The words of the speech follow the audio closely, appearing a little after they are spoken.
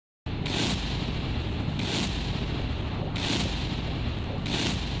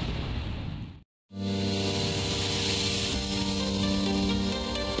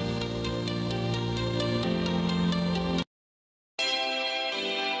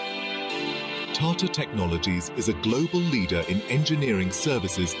Tata Technologies is a global leader in engineering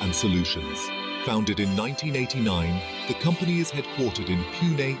services and solutions. Founded in 1989, the company is headquartered in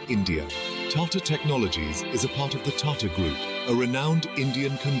Pune, India. Tata Technologies is a part of the Tata Group, a renowned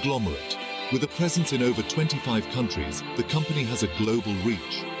Indian conglomerate. With a presence in over 25 countries, the company has a global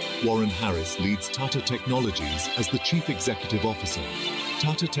reach. Warren Harris leads Tata Technologies as the Chief Executive Officer.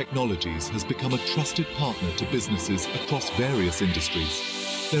 Tata Technologies has become a trusted partner to businesses across various industries.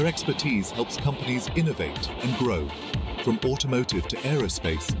 Their expertise helps companies innovate and grow. From automotive to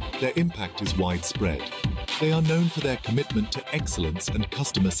aerospace, their impact is widespread. They are known for their commitment to excellence and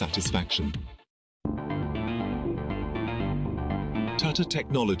customer satisfaction. Tata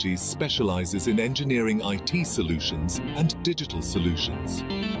Technologies specializes in engineering IT solutions and digital solutions.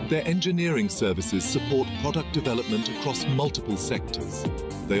 Their engineering services support product development across multiple sectors.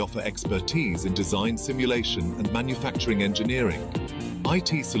 They offer expertise in design simulation and manufacturing engineering.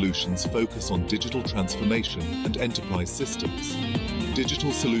 IT solutions focus on digital transformation and enterprise systems.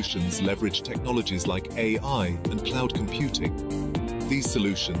 Digital solutions leverage technologies like AI and cloud computing. These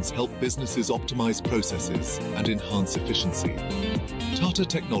solutions help businesses optimize processes and enhance efficiency. Tata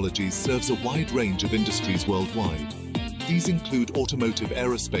Technologies serves a wide range of industries worldwide. These include automotive,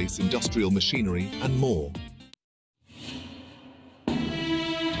 aerospace, industrial machinery, and more.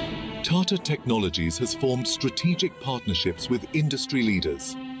 Tata Technologies has formed strategic partnerships with industry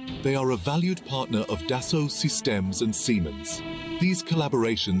leaders. They are a valued partner of Dassault Systems and Siemens. These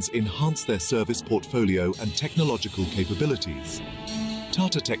collaborations enhance their service portfolio and technological capabilities.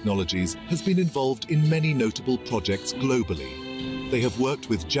 Tata Technologies has been involved in many notable projects globally. They have worked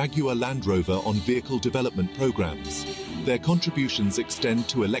with Jaguar Land Rover on vehicle development programs. Their contributions extend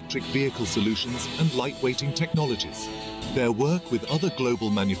to electric vehicle solutions and lightweighting technologies. Their work with other global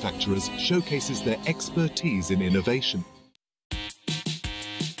manufacturers showcases their expertise in innovation.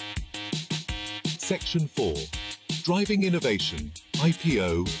 Section 4. Driving Innovation,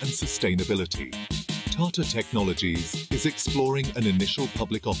 IPO and Sustainability. Tata Technologies is exploring an initial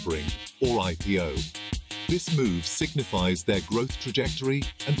public offering, or IPO. This move signifies their growth trajectory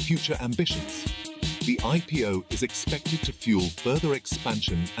and future ambitions. The IPO is expected to fuel further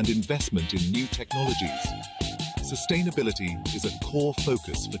expansion and investment in new technologies. Sustainability is a core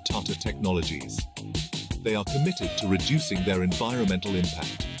focus for Tata Technologies. They are committed to reducing their environmental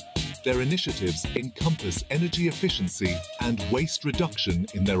impact. Their initiatives encompass energy efficiency and waste reduction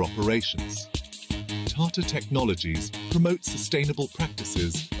in their operations. Tata Technologies promotes sustainable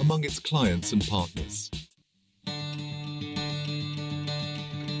practices among its clients and partners.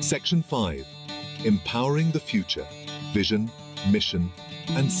 Section 5. Empowering the Future, Vision, Mission,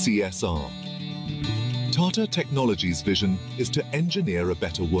 and CSR. Tata Technologies' vision is to engineer a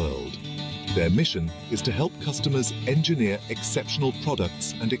better world. Their mission is to help customers engineer exceptional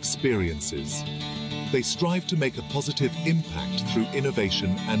products and experiences. They strive to make a positive impact through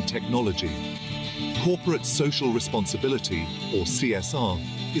innovation and technology. Corporate social responsibility, or CSR,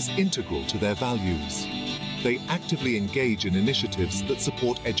 is integral to their values. They actively engage in initiatives that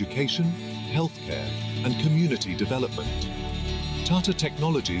support education, healthcare, and community development. Tata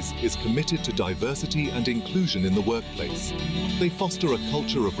Technologies is committed to diversity and inclusion in the workplace. They foster a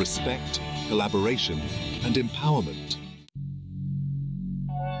culture of respect, collaboration, and empowerment.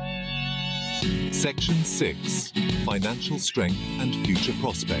 Section 6. Financial Strength and Future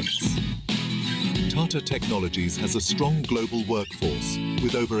Prospects. Tata Technologies has a strong global workforce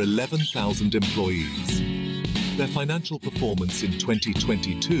with over 11,000 employees. Their financial performance in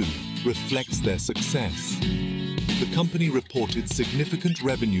 2022 reflects their success. The company reported significant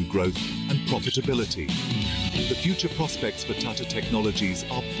revenue growth and profitability. The future prospects for Tata Technologies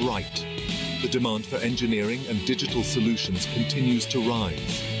are bright. The demand for engineering and digital solutions continues to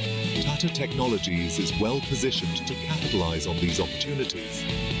rise. Tata Technologies is well positioned to capitalize on these opportunities.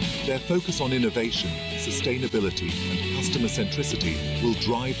 Their focus on innovation, sustainability, and customer centricity will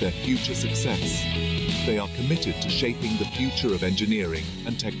drive their future success. They are committed to shaping the future of engineering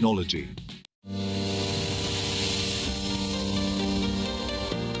and technology.